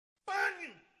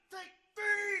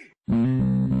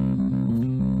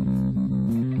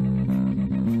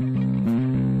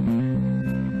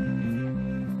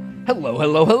Hello,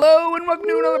 hello, hello, and welcome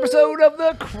to another episode of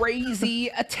the Crazy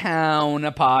Town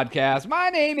podcast. My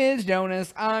name is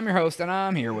Jonas. I'm your host, and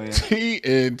I'm here with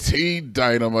TNT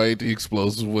Dynamite, the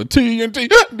explosive one. TNT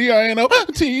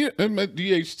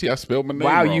DINOMIGHT. I spelled my name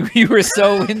wrong. You were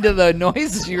so into the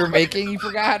noises you were making, you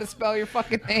forgot how to spell your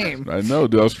fucking name. I know,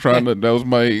 dude. I was trying to. That was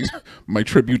my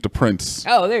tribute to Prince.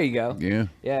 Oh, there you go. Yeah.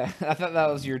 Yeah, I thought that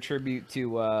was your tribute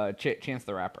to Chance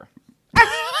the Rapper.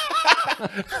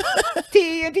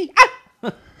 TNT.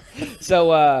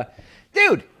 So,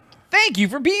 dude, thank you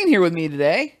for being here with me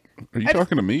today. Are you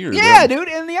talking to me or yeah, them? dude,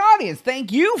 in the audience.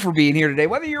 Thank you for being here today.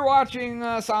 Whether you're watching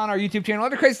us on our YouTube channel,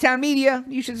 other Crazy Town Media,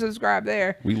 you should subscribe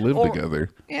there. We live together.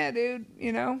 Yeah, dude,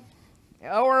 you know.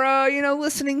 Or,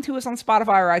 listening to us on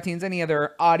Spotify or iTunes, any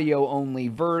other audio-only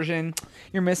version.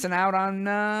 You're missing out on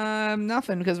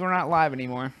nothing because we're not live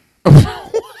anymore.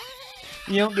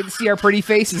 You don't get to see our pretty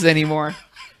faces anymore.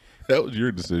 That was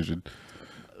your decision.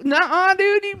 Nuh-uh,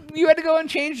 dude. You had to go and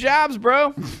change jobs,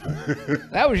 bro.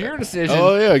 That was your decision.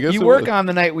 Oh, yeah, I guess you work on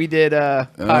the night we did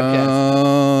podcast.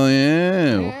 Oh,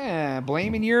 yeah. Yeah,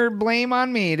 blaming your blame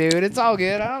on me, dude. It's all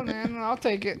good. I'll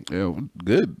take it. Yeah,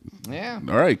 good. Yeah.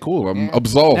 All right, cool. I'm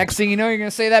absolved. Next thing you know, you're going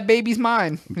to say that baby's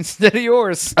mine instead of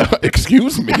yours.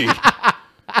 Excuse me.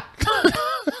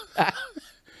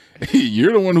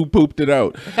 You're the one who pooped it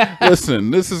out. Listen,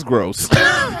 this is gross.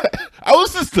 I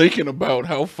was just thinking about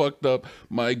how fucked up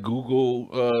my Google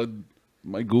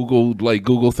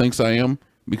thinks I am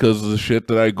because of the shit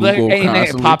that I Google anything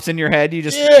constantly. that pops in your head, you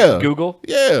just Google.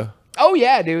 Yeah. Oh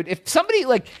yeah, dude. If somebody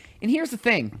and here's the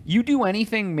thing, you do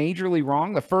anything majorly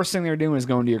wrong, the first thing they're doing is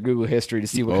going to your Google history to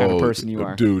see what kind of person you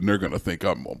are. Dude, and they're going to think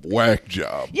I'm a whack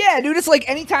job. Yeah, dude, it's like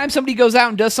anytime somebody goes out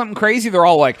and does something crazy, they're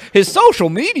all like, his social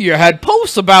media had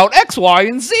posts about X, Y,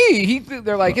 and Z.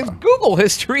 They're like, his Google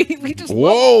history. We just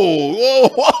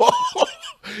Whoa.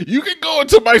 You can go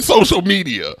into my social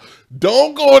media.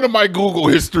 Don't go into my Google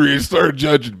history and start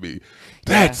judging me.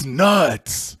 That's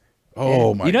nuts.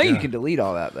 Oh, my God. You can delete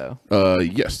all that, though.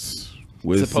 Yes.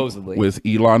 Supposedly. With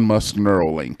Elon Musk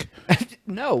Neuralink.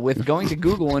 No, with going to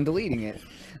Google and deleting it.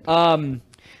 But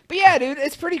yeah, dude,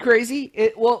 it's pretty crazy.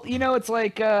 It's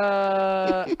like,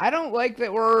 I don't like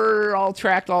that we're all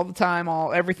tracked all the time,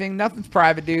 everything. Nothing's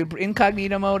private, dude.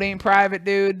 Incognito mode ain't private,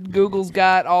 dude. Google's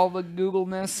got all the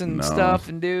Google-ness and stuff,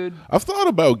 and dude. I've thought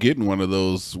about getting one of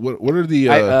those. What are the...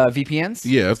 VPNs?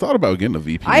 Yeah, I've thought about getting a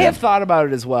VPN. I have thought about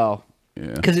it as well.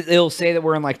 Yeah. Because it'll say that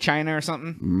we're in like China or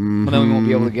something. Mm-hmm. Well, then we won't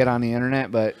be able to get on the internet.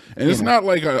 But it's not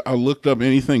like I looked up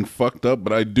anything fucked up,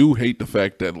 but I do hate the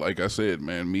fact that, like I said,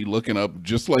 man, me looking up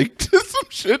just like some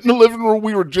shit in the living room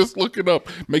we were just looking up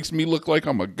makes me look like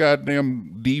I'm a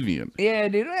goddamn deviant. Yeah,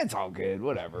 dude, that's all good.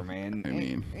 Whatever, man. I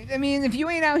mean, if you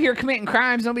ain't out here committing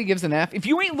crimes, nobody gives an F. If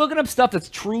you ain't looking up stuff that's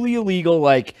truly illegal,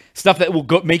 like stuff that will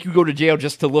make you go to jail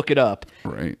just to look it up,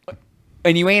 right?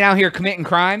 And you ain't out here committing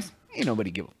crimes. Ain't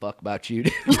nobody give a fuck about you,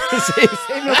 dude.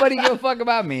 Ain't nobody give a fuck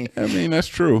about me. I mean, that's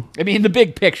true. I mean, the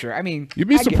big picture. I mean, you'd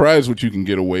be surprised what you can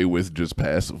get away with just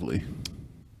passively.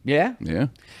 Yeah? Yeah.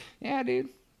 Yeah, dude.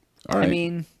 All right. I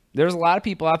mean, there's a lot of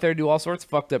people out there who do all sorts of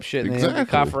fucked up shit and they don't get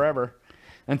caught forever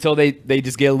until they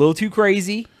just get a little too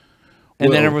crazy.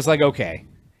 And then everyone's like, okay,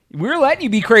 we're letting you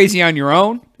be crazy on your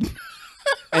own.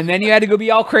 And then you had to go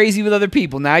be all crazy with other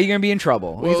people. Now you're going to be in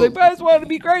trouble. Well, he's like, but I just wanted to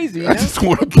be crazy. I just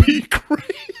want to be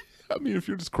crazy. I mean, if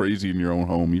you're just crazy in your own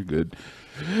home, you're good.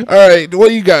 All right, what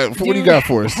do you got? What do you got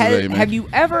for us today, man? Have you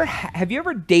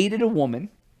ever dated a woman?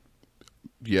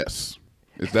 Yes.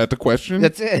 Is that the question?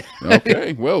 That's it.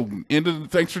 Okay. Well,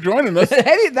 thanks for joining us.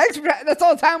 Hey, that's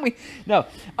all the time we. No.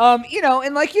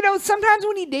 Sometimes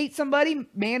when you date somebody,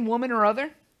 man, woman, or other.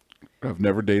 I've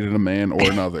never dated a man or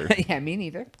another. Yeah, me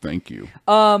neither. Thank you.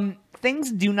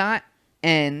 Things do not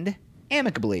end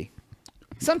amicably.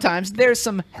 Sometimes there's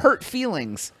some hurt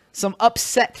feelings, some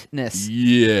upsetness.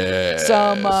 Yeah.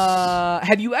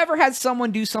 Have you ever had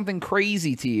someone do something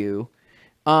crazy to you?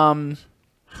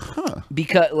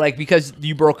 Because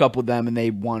you broke up with them and they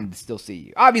wanted to still see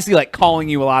you. Obviously, like calling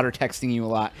you a lot or texting you a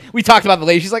lot. We talked about the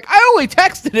lady. She's like, I only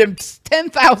texted him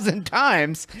 10,000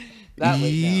 times.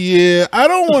 Yeah, I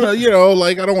don't want to,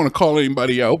 I don't want to call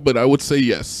anybody out, but I would say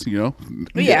yes, But yes.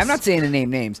 Yeah, I'm not saying to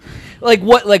name names.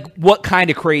 What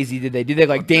kind of crazy did they? Did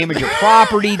they damage your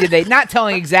property? Did they not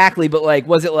telling exactly, but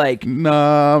was it like? No,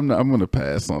 I'm gonna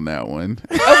pass on that one.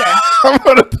 Okay, I'm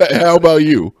gonna pass. How about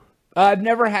you? I've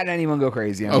never had anyone go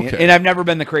crazy on me, and I've never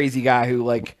been the crazy guy who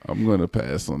I'm gonna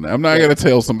pass on that. I'm not gonna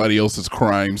tell somebody else's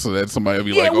crime so that somebody will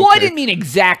be like, well, I didn't mean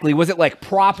exactly. Was it like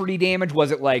property damage?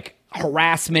 Was it like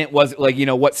harassment? Was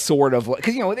it what sort of?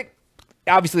 Because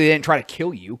obviously they didn't try to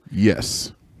kill you.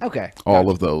 Yes. Okay. All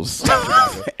of those.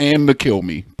 And the kill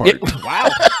me part. Wow.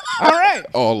 All right.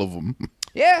 All of them.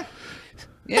 Yeah.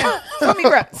 Yeah.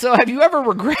 So have you ever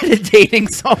regretted dating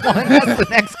someone? That's the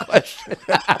next question.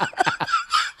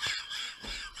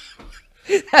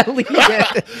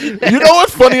 You know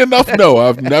what's funny enough? No,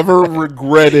 I've never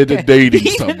regretted dating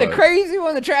Even somebody. the crazy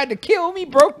one that tried to kill me,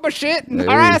 broke my shit, and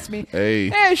harassed me.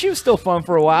 Yeah, she was still fun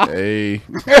for a while. Hey.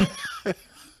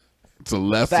 It's a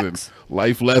lesson. Facts.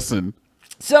 Life lesson.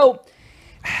 So,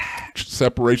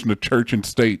 separation of church and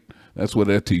state. That's what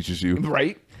that teaches you.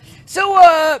 Right.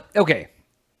 So, okay.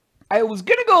 I was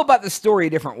going to go about the story a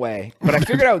different way, but I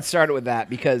figured I would start it with that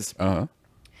because I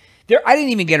didn't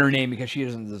even get her name because she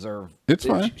doesn't deserve it. It's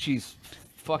fine. She's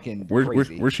fucking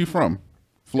crazy. Where's she from?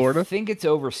 Florida? I think it's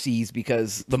overseas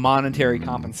because the monetary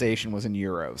compensation was in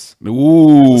euros.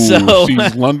 Ooh, so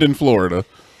she's London, Florida.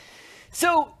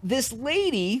 So this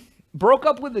lady broke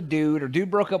up with a dude, or dude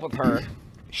broke up with her.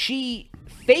 She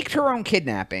faked her own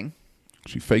kidnapping.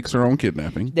 She fakes her own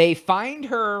kidnapping. They find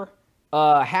her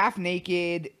half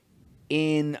naked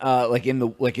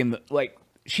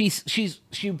she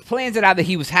plans it out that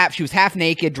she was half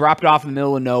naked, dropped off in the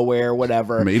middle of nowhere,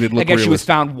 whatever. Made it look I guess realistic. She was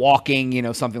found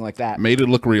walking, something like that. Made it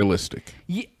look realistic.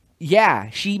 Yeah,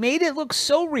 she made it look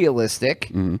so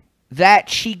realistic that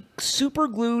she super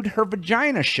glued her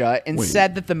vagina shut and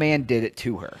said that the man did it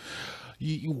to her.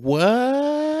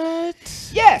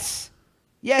 What? Yes.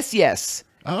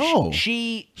 Oh,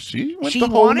 she went the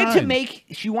whole wanted nine.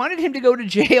 She wanted him to go to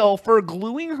jail for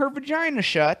gluing her vagina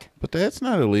shut. But that's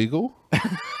not illegal.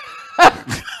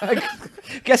 I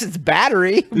guess it's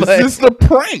battery. It's just a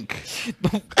prank.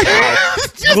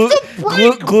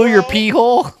 glue your pee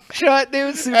hole shut,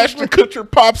 dude. Ashton Kutcher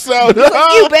pops out.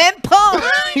 You been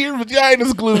punked. Your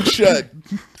vagina's glued shut.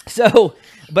 So,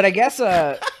 but I guess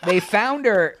they found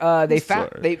her.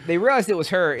 They realized it was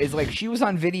her. Is like she was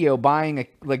on video buying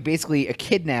basically a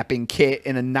kidnapping kit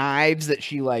and knives that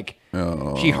she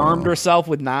she harmed herself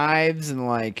with knives and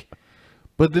like.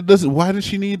 But it doesn't. Why did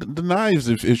she need the knives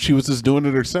if she was just doing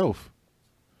it herself?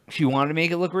 She wanted to make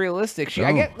it look realistic.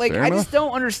 I enough. just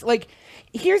don't understand. Like,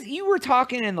 you were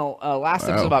talking in the last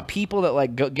episode about people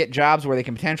that get jobs where they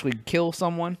can potentially kill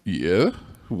someone. Yeah.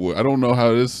 Well, I don't know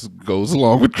how this goes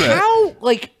along with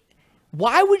that.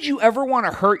 Why would you ever want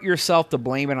to hurt yourself to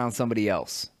blame it on somebody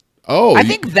else? Oh, I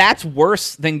think that's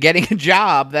worse than getting a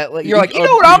job that you're like, you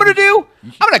know what I'm going to do?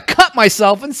 I'm going to cut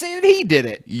myself and say that he did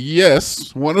it.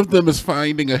 Yes. One of them is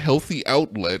finding a healthy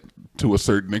outlet to a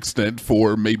certain extent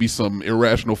for maybe some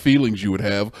irrational feelings you would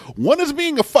have. One is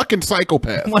being a fucking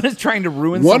psychopath. One is trying to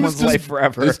ruin someone's life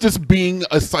forever. It's just being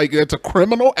a psycho. That's a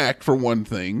criminal act for one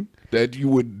thing, that you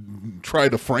would try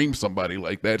to frame somebody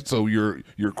like that, so you're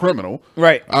criminal.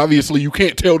 Right. Obviously, you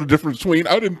can't tell the difference between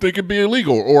I didn't think it'd be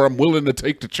illegal or I'm willing to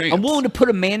take the chance. I'm willing to put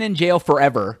a man in jail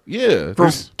forever. Yeah. For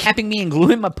capping me and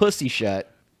gluing my pussy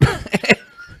shut.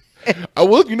 I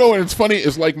will, and it's funny,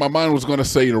 it's like my mind was going to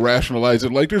say to rationalize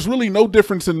it, like there's really no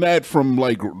difference in that from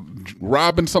like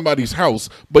robbing somebody's house,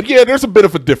 but yeah, there's a bit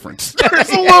of a difference.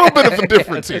 There's a little bit of a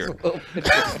difference here.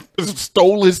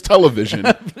 Stole his television,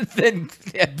 then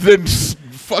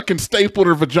fucking stapled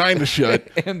her vagina shut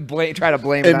and try to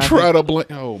blame it on him.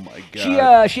 Oh my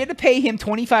god! She had to pay him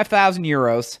 25,000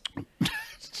 euros.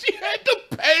 She had to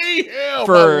pay him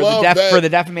for the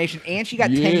defamation, and she got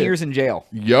 10 years in jail.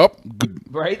 Yup.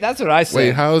 Right? That's what I said.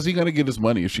 Wait, how is he going to get his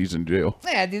money if she's in jail?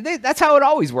 Yeah, dude, that's how it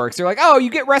always works. They're like, oh,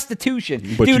 you get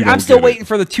restitution. But dude, I'm still waiting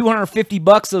for the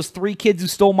 $250 those 3 kids who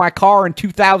stole my car in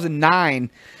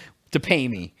 2009 to pay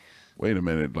me. Wait a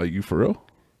minute. Like, you for real?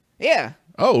 Yeah.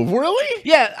 Oh, really?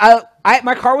 Yeah.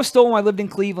 My car was stolen when I lived in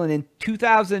Cleveland in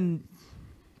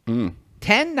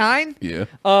 2010, 9. Yeah.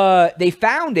 They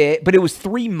found it, but it was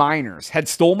 3 minors had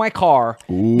stole my car.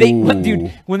 Ooh.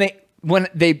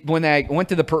 When I went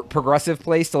to the progressive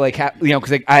place to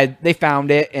because they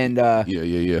found it and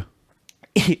yeah.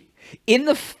 in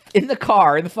the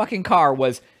fucking car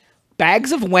was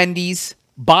bags of Wendy's,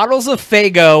 bottles of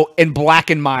Faygo, and Black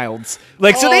and Milds.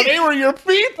 They were your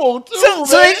people too.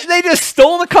 So they just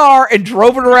stole the car and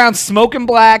drove it around smoking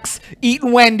blacks,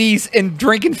 eating Wendy's, and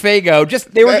drinking Faygo.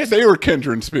 They were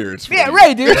kindred spirits. Yeah,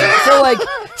 right, dude.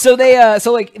 So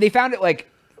they found it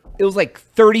it was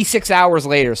 36 hours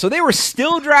later. So they were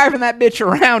still driving that bitch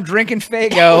around drinking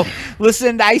Faygo,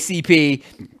 listening to ICP.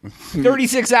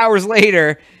 36 hours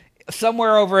later,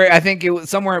 somewhere over, I think it was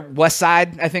somewhere West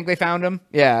Side, I think they found him.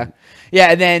 Yeah.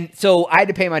 Yeah, and then, so I had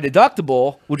to pay my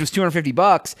deductible, which was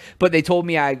 $250, but they told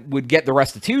me I would get the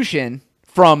restitution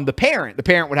from the parent. The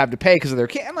parent would have to pay because of their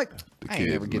kid. I'm like, I ain't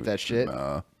never get that shit.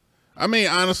 Nah. I mean,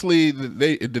 honestly,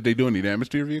 did they do any damage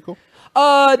to your vehicle?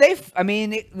 I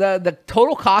mean, the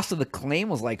total cost of the claim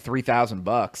was like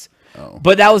 $3,000. Oh.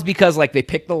 But that was because like they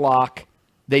picked the lock,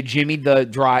 they jimmied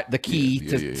the key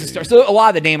to start. So a lot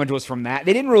of the damage was from that.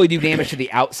 They didn't really do damage to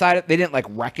the outside. They didn't like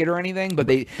wreck it or anything, but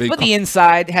the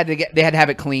inside they had to have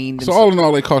it cleaned. So all in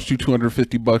all, they cost you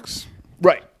 $250.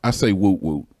 Right. I say woot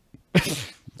woot.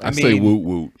 I say woot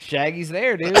woot. Shaggy's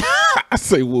there, dude. I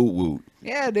say woot woot.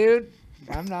 Yeah, dude.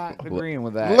 I'm not agreeing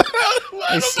with that.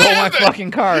 They stole my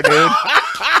fucking car, dude.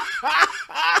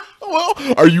 Well,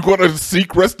 are you going to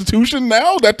seek restitution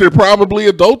now that they're probably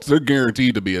adults? They're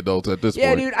guaranteed to be adults at this point.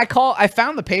 Yeah, dude. I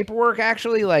found the paperwork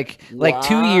actually like 2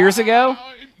 years ago,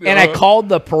 and I called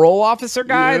the parole officer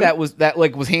guy that was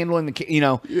handling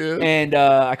the and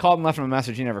I called and left him a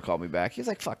message. He never called me back. He's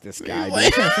like, "Fuck this guy,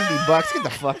 dude. $50. Get the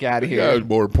fuck out of here." Yeah,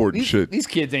 more important shit. These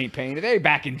kids ain't paying it. They're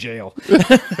back in jail.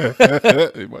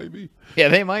 They might be. Yeah,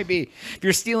 they might be. If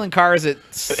you're stealing cars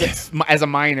as a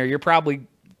minor, you're probably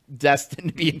destined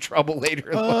to be in trouble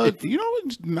later in life. You know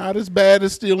what's not as bad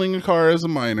as stealing a car as a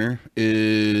minor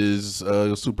is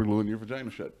super gluing your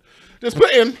vagina shut. Just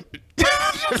saying.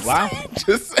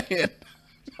 Just saying.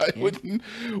 I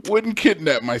wouldn't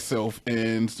kidnap myself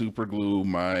and super glue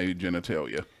my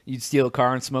genitalia. You'd steal a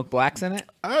car and smoke blacks in it?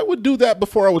 I would do that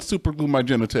before I would super glue my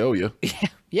genitalia.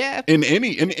 Yeah. In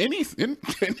any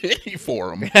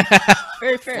forum.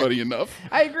 Very fair. Funny enough.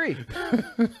 I agree.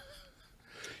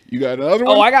 You got another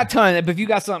one? Oh, I got a ton, but if you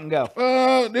got something, go.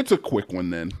 It's a quick one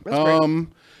then. That's great.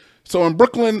 So in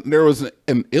Brooklyn, there was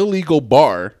an illegal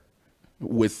bar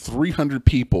with 300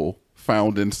 people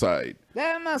found inside.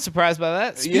 Yeah, I'm not surprised by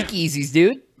that. Speakeasies,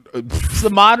 dude. It's the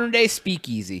modern day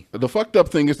speakeasy. The fucked up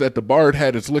thing is that the bar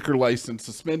had its liquor license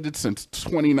suspended since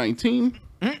 2019.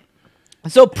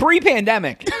 So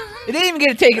pre-pandemic, they didn't even get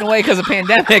it taken away because of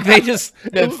pandemic. They just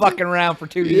been fucking around for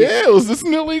 2 years. Yeah, it was just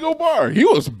an illegal bar. He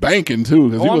was banking too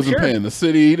because he wasn't paying the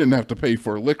city. He didn't have to pay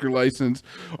for a liquor license.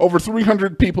 Over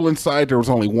 300 people inside. There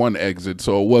was only one exit,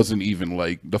 so it wasn't even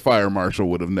like the fire marshal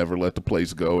would have never let the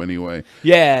place go anyway.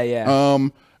 Yeah, yeah.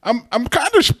 I'm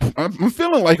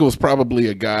feeling like it was probably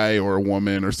a guy or a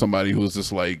woman or somebody who was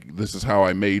just like, this is how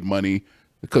I made money.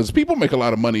 Because people make a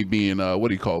lot of money being, what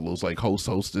do you call those? Like host?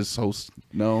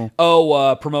 No.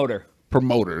 Oh, promoter.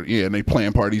 Promoter, yeah, and they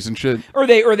plan parties and shit. Or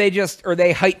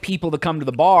they hype people to come to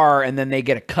the bar, and then they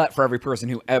get a cut for every person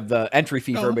who have the entry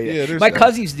fee for everybody. Yeah, my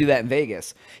cousin used to do that in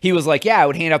Vegas. He was like, yeah, I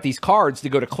would hand out these cards to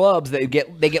go to clubs. They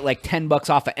get like $10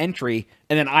 off of entry,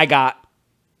 and then I got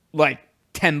like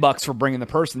 $10 for bringing the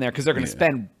person there because they're going to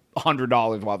spend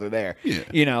 $100 while they're there. Yeah.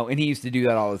 You know, and he used to do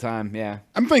that all the time. Yeah.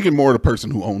 I'm thinking more of the person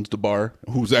who owns the bar,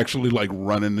 who's actually like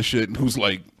running the shit, and who's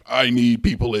like, I need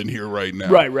people in here right now.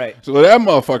 Right. So that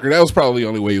motherfucker, that was probably the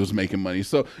only way he was making money.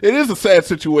 So it is a sad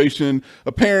situation.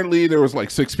 Apparently there was like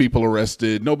 6 people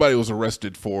arrested. Nobody was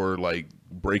arrested for like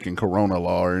breaking Corona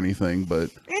law or anything,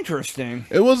 but interesting.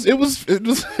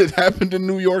 It happened in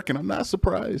New York, and I'm not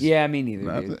surprised. Yeah, me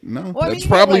neither. No, well, that's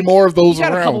probably more of those around.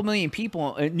 You got a couple million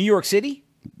people in New York City.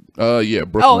 Yeah,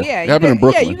 Brooklyn. Oh, yeah. It happened in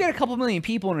Brooklyn. Yeah, you get a couple million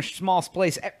people in a small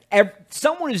place.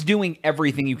 Someone is doing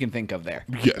everything you can think of there.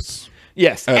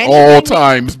 Yes. At all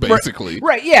times, basically.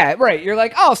 Right, yeah, right. You're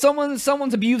like, oh, someone's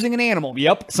abusing an animal.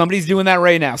 Yep, somebody's doing that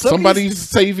right now. Somebody's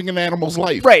saving an animal's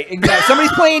life. Right, exactly.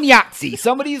 Somebody's playing Yahtzee.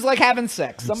 Somebody's like having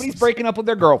sex. Somebody's breaking up with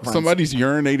their girlfriend. Somebody's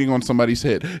urinating on somebody's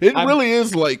head. It really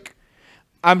is like...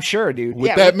 I'm sure, dude.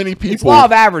 With that many people. It's law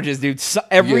of averages, dude. So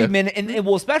every minute, and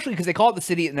well, especially because they call it the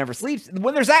city that never sleeps.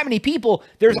 When there's that many people,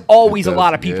 there's always a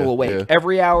lot of people awake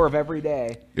every hour of every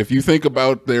day. If you think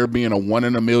about there being a 1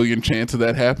 in a million chance of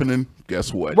that happening,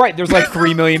 guess what? Right, there's like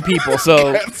 3 million people.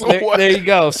 So there you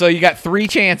go. So you got 3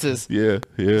 chances. Yeah.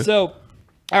 So,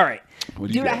 all right.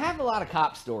 Dude, I have a lot of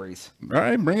cop stories. All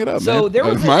right, bring it up, so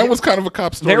man. Mine was kind of a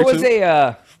cop story,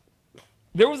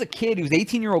 There was a kid, he was an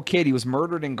 18-year-old kid. He was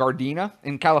murdered in Gardena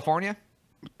in California.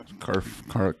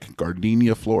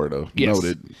 Gardenia, Florida. Yes.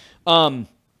 Noted. And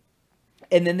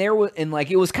then there was, and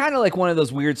like, it was kind of like one of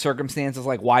those weird circumstances,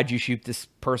 like, why'd you shoot this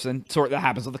person? Sort that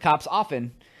happens with the cops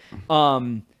often.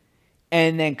 And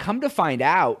then come to find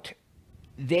out,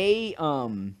 somebody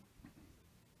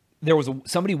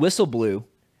whistle blew.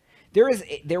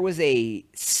 There was a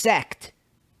sect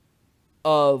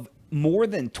of more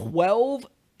than 12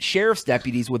 sheriff's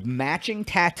deputies with matching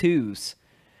tattoos,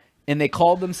 and they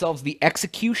called themselves the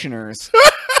Executioners.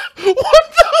 What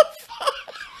the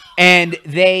fuck? And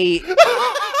they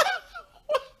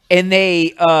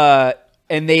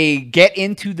get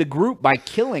into the group by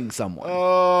killing someone.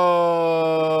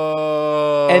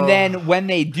 And then when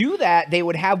they do that, they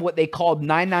would have what they called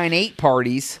 998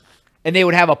 parties, and they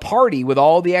would have a party with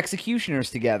all the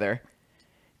executioners together.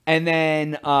 And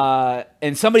then,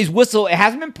 and somebody's whistle, it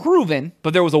hasn't been proven,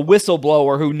 but there was a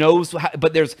whistleblower who knows,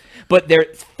 but there's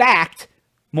fact,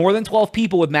 more than 12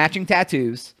 people with matching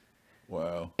tattoos.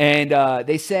 Wow. And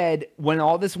they said when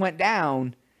all this went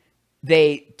down,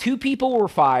 2 people were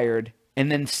fired,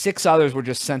 and then 6 others were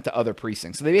just sent to other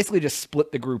precincts. So they basically just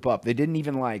split the group up. They didn't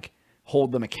even, like,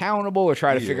 hold them accountable or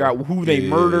try to figure out who they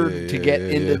murdered to get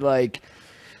into, like...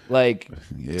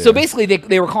 So basically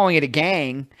they were calling it a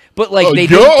gang, but like they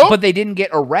didn't get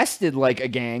arrested like a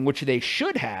gang, which they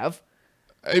should have.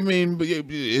 I mean,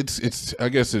 it's I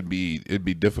guess it'd be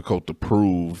difficult to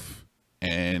prove,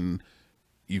 and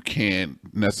you can't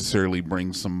necessarily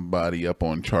bring somebody up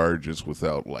on charges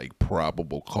without like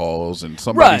probable cause, and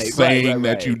somebody saying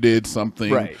that you did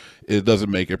something. It doesn't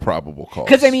make it probable cause.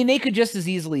 Because, I mean, they could just as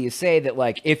easily say that,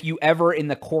 like, if you ever in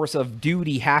the course of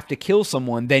duty have to kill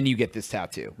someone, then you get this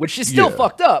tattoo, which is still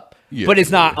fucked up, but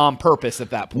it's not on purpose at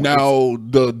that point. Now,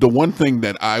 the one thing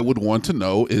that I would want to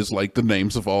know is, like, the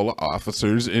names of all the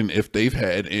officers and if they've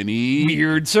had any...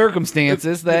 weird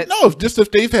circumstances that... No, just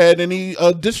if they've had any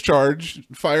discharge,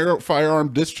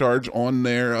 firearm discharge on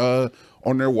their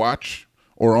watch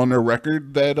or on their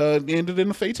record that ended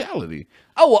in a fatality.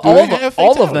 Oh, well,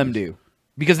 all of them do,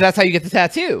 because that's how you get the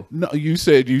tattoo. No, you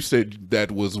said that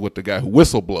was what the guy who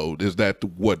whistleblowed. Is that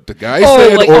what the guy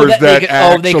said, like, or is that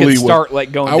actually they could start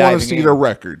like going? I want to see the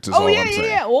records. Is all I'm saying.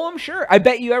 Yeah. Well, I'm sure. I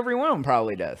bet you every one of them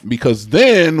probably does. Because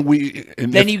then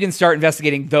you can start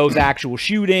investigating those actual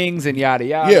shootings and yada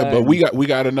yada. Yeah, but we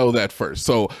got to know that first.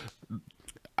 So.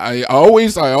 I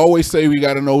always say we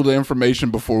got to know the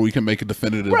information before we can make a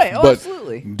definitive. Right, but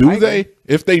absolutely. Do they?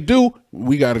 If they do,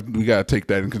 we gotta take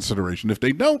that in consideration. If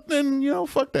they don't, then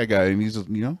fuck that guy, and he's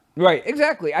right.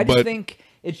 Exactly. I just think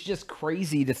it's just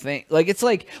crazy to think like it's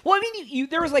like. Well, I mean,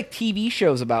 there was like TV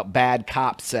shows about bad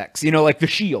cop sex. Like The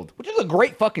Shield, which is a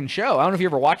great fucking show. I don't know if you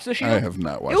ever watched The Shield. I have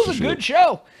not watched. It was a good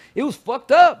show. It was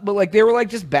fucked up, but like they were like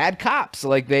just bad cops.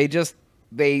 Like they just.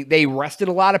 They arrested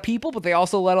a lot of people, but they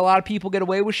also let a lot of people get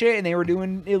away with shit, and they were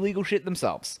doing illegal shit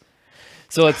themselves.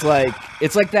 So it's like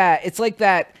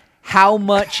that. How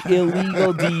much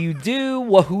illegal do you do?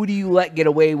 Well, who do you let get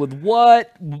away with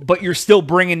what? But you're still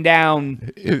bringing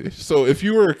down. So if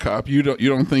you were a cop, you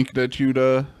don't think that you'd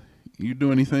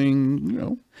do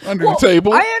anything under the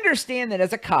table? I understand that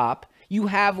as a cop, you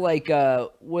have like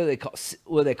what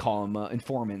do they call them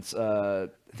informants.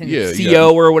 I think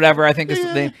CO or whatever, I think is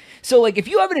the thing. So, like, if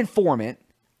you have an informant,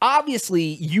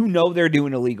 obviously they're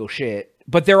doing illegal shit,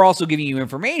 but they're also giving you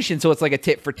information, so it's like a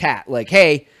tit for tat. Like,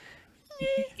 hey,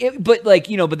 but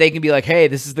they can be like, hey,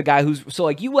 this is the guy who's... So,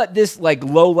 like, you let this, like,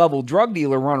 low-level drug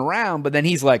dealer run around, but then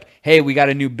he's like, hey, we got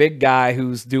a new big guy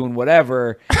who's doing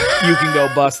whatever. You can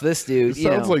go bust this dude. It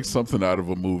sounds like something out of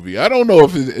a movie. I don't know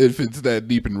if it's that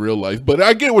deep in real life, but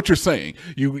I get what you're saying.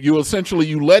 You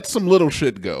essentially, let some little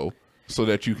shit go. So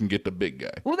that you can get the big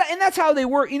guy. Well, and that's how they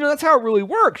work. That's how it really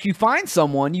works. You find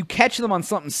someone, you catch them on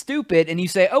something stupid, and you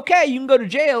say, okay, you can go to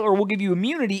jail, or we'll give you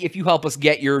immunity if you help us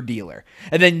get your dealer.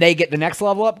 And then they get the next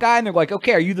level up guy, and they're like,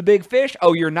 okay, are you the big fish?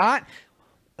 Oh, you're not?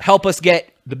 Help us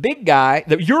get the big guy,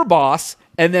 your boss,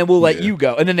 and then we'll let you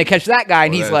go. And then they catch that guy,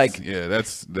 and he's like... Yeah,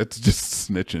 that's just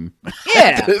snitching.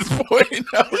 Yeah. At this point.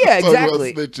 Yeah,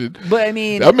 exactly. But I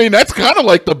mean, that's kind of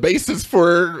like the basis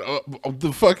for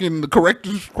the fucking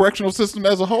correctional system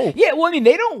as a whole. Yeah, well, I mean,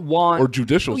 they don't want... Or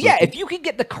judicial system. Yeah, if you could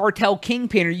get the cartel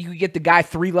kingpin, or you could get the guy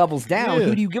 3 levels down,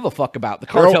 who do you give a fuck about? The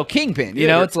cartel kingpin,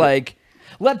 it's like...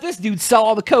 Let this dude sell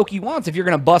all the coke he wants if you're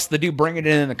going to bust the dude bringing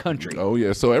it in the country. Oh,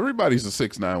 yeah. So everybody's a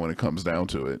 6'9" when it comes down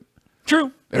to it.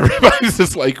 True. Everybody's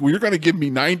just like, well, you're going to give me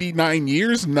 99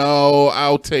 years? No,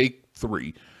 I'll take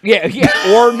 3. Yeah,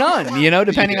 or none,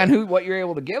 depending on what you're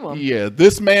able to give them. Yeah,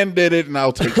 this man did it, and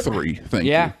I'll take 3. Thank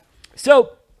you.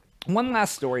 So, one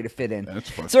last story to fit in.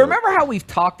 So, remember how we've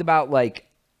talked about,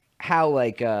 how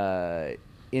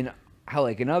in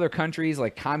other countries,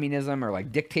 like communism or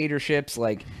like dictatorships,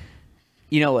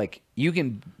 you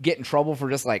can get in trouble for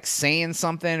just like saying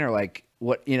something or like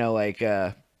what,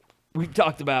 we've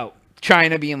talked about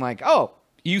China being like, oh,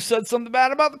 you said something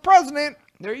bad about the president.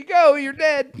 There you go. You're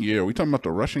dead. Yeah. Are we talking about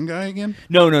the Russian guy again?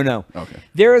 No. Okay.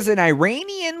 There is an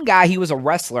Iranian guy. He was a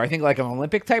wrestler. I think like an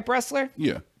Olympic type wrestler.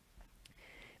 Yeah.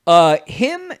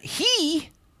 He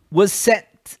was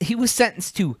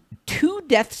sentenced to 2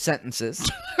 death sentences.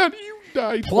 How do you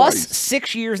die plus twice?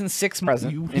 6 years and 6 months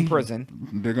in prison.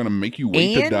 They're going to make you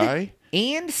wait to die?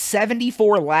 and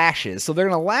 74 lashes. So they're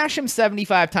going to lash him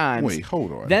 75 times. Wait,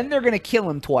 hold on. Then they're going to kill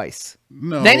him twice.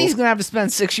 No. Then he's going to have to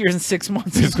spend 6 years and 6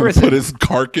 months in He's going to prison. put his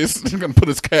carcass, he's going to put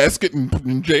his casket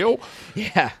in jail?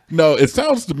 Yeah. No, it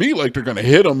sounds to me like they're going to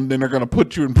hit him, then they're going to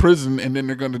put you in prison, and then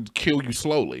they're going to kill you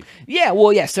slowly. Yeah,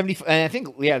 well, yeah, 70. And I think,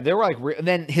 yeah, they were like,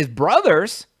 then his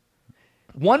brothers,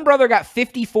 one brother got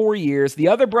 54 years, the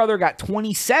other brother got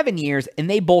 27 years, and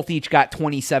they both each got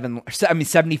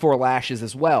 74 lashes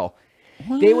as well.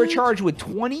 What? They were charged with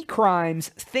 20 crimes,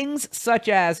 things such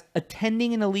as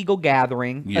attending an illegal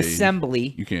gathering,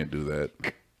 assembly. You can't do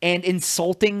that. And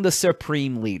insulting the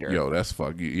supreme leader. Yo, that's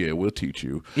fucking, yeah, we'll teach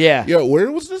you. Yeah. Yo,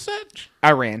 where was this at?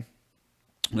 Iran.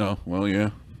 No, well,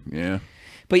 yeah.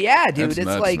 But yeah, dude, That's it's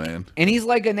nuts, like, man. And he's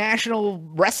like a national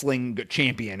wrestling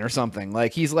champion or something.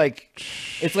 Like, he's like,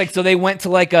 it's like, so they went to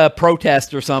like a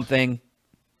protest or something.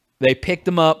 They picked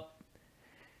him up,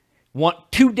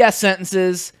 2 death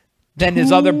sentences. Then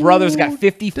his other brothers got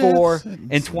 54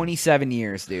 and 27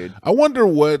 years, dude. I wonder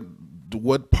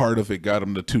what part of it got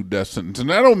him the 2 death sentences.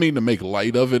 And I don't mean to make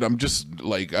light of it. I'm just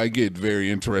like, I get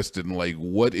very interested in like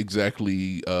what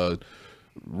exactly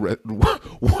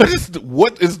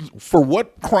for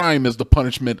what crime is the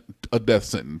punishment a death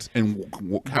sentence, and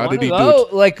how did he do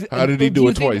it? Like, how did he do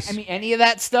it twice? I mean, any of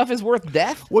that stuff is worth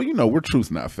death. Well, you know, we're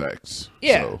truth, not facts.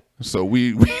 Yeah. So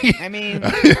we I mean,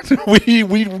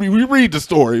 we read the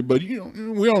story, but you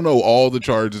know, we don't know all the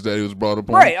charges that he was brought up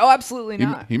on. Right? Oh, absolutely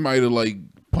not. He might have like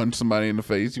punched somebody in the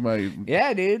face. He might.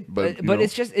 Yeah, dude. But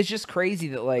it's just crazy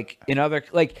that like in other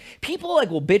like people like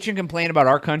will bitch and complain about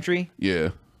our country.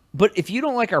 Yeah. But if you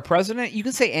don't like our president, you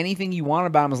can say anything you want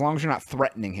about him as long as you're not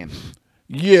threatening him.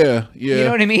 Yeah. You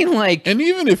know what I mean? Like, and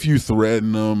even if you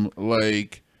threaten them,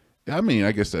 like, I mean,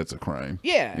 I guess that's a crime.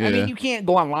 Yeah. I mean, you can't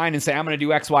go online and say I'm going to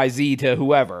do XYZ to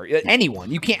whoever, anyone.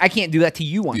 You can't. I can't do that to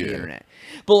you on the internet.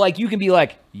 But like, you can be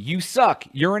like, you suck.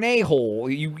 You're an a-hole.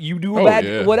 You do a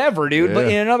bad whatever, dude. But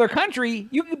in another country,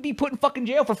 you could be put in fucking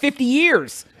jail for 50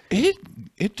 years.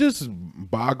 It just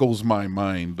boggles my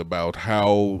mind about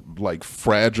how like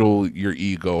fragile your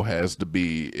ego has to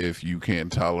be if you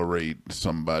can't tolerate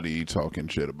somebody talking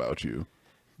shit about you.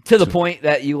 To the point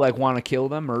that you like want to kill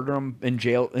them, murder them in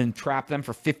jail, and trap them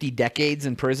for 50 decades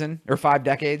in prison or 5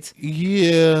 decades.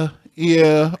 Yeah.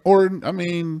 Or I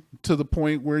mean, to the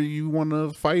point where you want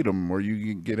to fight them or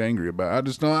you get angry about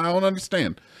it. I don't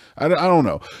understand. I don't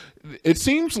know. It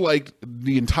seems like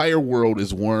the entire world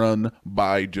is run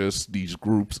by just these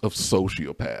groups of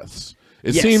sociopaths.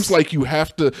 It seems like you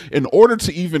have to, in order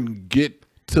to even get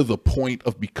to the point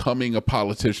of becoming a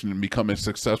politician and becoming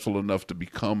successful enough to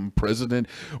become president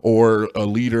or a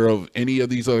leader of any of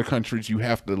these other countries, you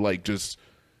have to like just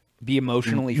be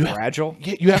emotionally fragile.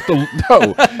 You have to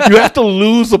you have to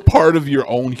lose a part of your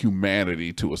own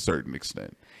humanity to a certain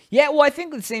extent. Yeah, well, I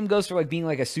think the same goes for like being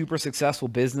like a super successful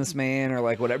businessman or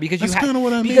like whatever. Because that's kind of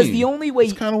what I mean. Because the only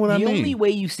way only way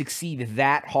you succeed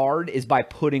that hard is by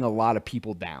putting a lot of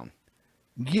people down.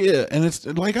 Yeah, and it's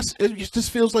like it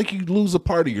just feels like you lose a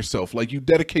part of yourself. Like you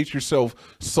dedicate yourself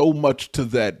so much to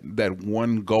that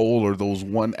one goal or those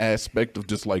one aspect of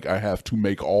just like I have to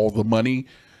make all the money.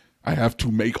 I have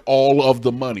to make all of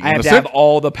the money. I have to have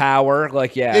all the power.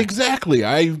 Like, yeah. Exactly.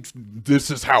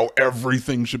 This is how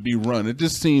everything should be run. It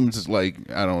just seems like,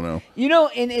 I don't know. You know,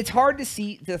 and it's hard to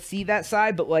see that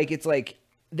side, but like, it's like,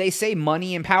 they say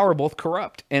money and power both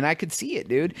corrupt, and I could see it,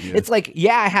 dude. Yeah. It's like,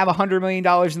 yeah, I have $100 million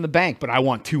in the bank, but I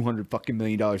want $200 fucking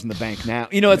million in the bank now.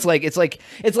 You know, it's like,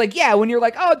 yeah, when you're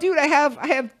like, oh, dude, I have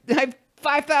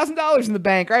 $5,000 in the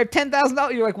bank, or I have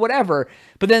 $10,000. You're like, whatever.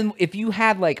 But then if you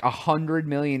had like $100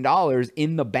 million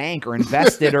in the bank or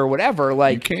invested or whatever,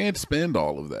 like you can't spend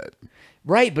all of that,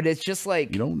 right? But it's just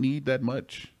like you don't need that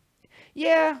much.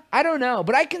 Yeah, I don't know,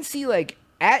 but I can see like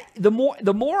the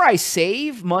more I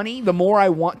save money, the more I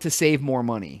want to save more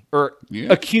money or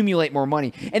accumulate more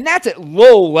money, and that's at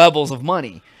low levels of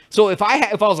money. So if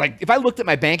I looked at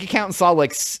my bank account and saw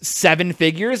like 7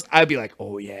 figures, I'd be like,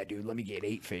 oh yeah, dude, let me get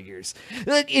 8 figures.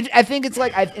 I think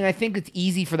it's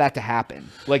easy for that to happen,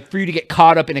 like for you to get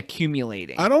caught up in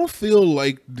accumulating. I don't feel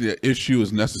like the issue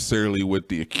is necessarily with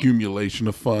the accumulation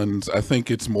of funds. I think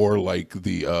it's more like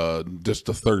the just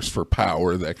the thirst for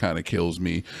power that kind of kills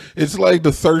me. It's like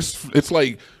the thirst. It's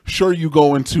like, sure, you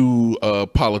go into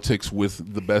politics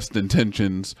with the best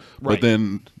intentions, but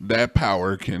then that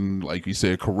power can, like you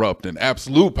said, corrupt, and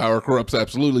absolute power corrupts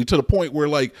absolutely to the point where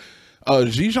like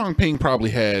Xi Jinping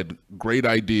probably had great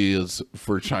ideas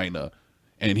for China,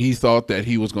 and he thought that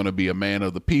he was going to be a man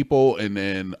of the people, and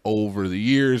then over the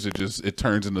years it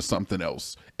turns into something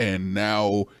else, and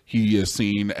now he is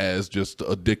seen as just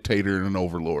a dictator and an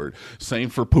overlord. Same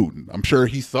for Putin. I'm sure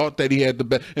he thought that he had the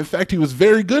best. In fact, he was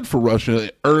very good for Russia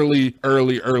early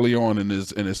on in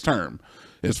his term.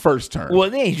 His first term. Well,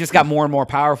 he just got more and more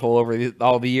powerful over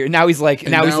all the years. Now he's like,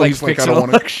 I don't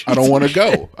want to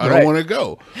go. I don't want to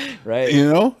go. Right.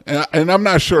 You know, and I'm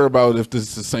not sure about if this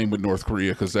is the same with North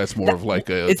Korea, because that's more of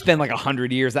like a. It's been like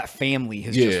 100 years. That family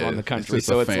has just run the country,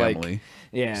 so it's family. Like.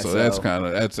 Yeah, so that's kind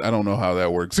of I don't know how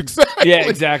that works exactly. Yeah,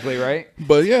 exactly, right.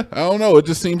 But yeah, I don't know. It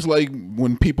just seems like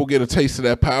when people get a taste of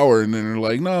that power, and then they're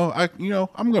like, "No,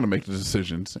 I'm going to make the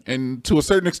decisions." And to a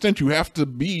certain extent, you have to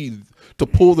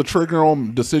pull the trigger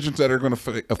on decisions that are going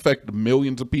to affect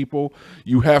millions of people.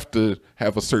 You have to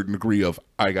have a certain degree of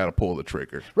I got to pull the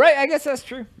trigger. Right. I guess that's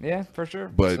true. Yeah, for sure.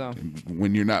 But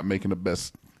when you're not making the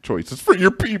best choices for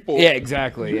your people, yeah,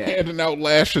 exactly. Yeah, handing out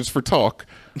lashes for talk.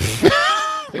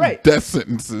 Right. Death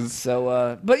sentences.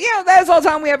 So, but yeah, that is all the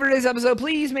time we have for today's episode.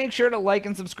 Please make sure to like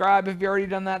and subscribe if you've already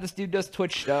done that. This dude does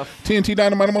Twitch stuff. TNT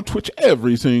Dynamite. I'm on Twitch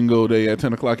every single day at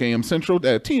 10 o'clock a.m. Central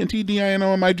at TNT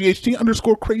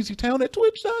DInomight_CrazyTown at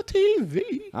Twitch.tv.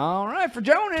 All right, for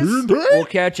Jonas, we'll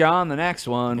catch you on the next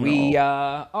one. We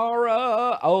are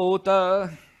out.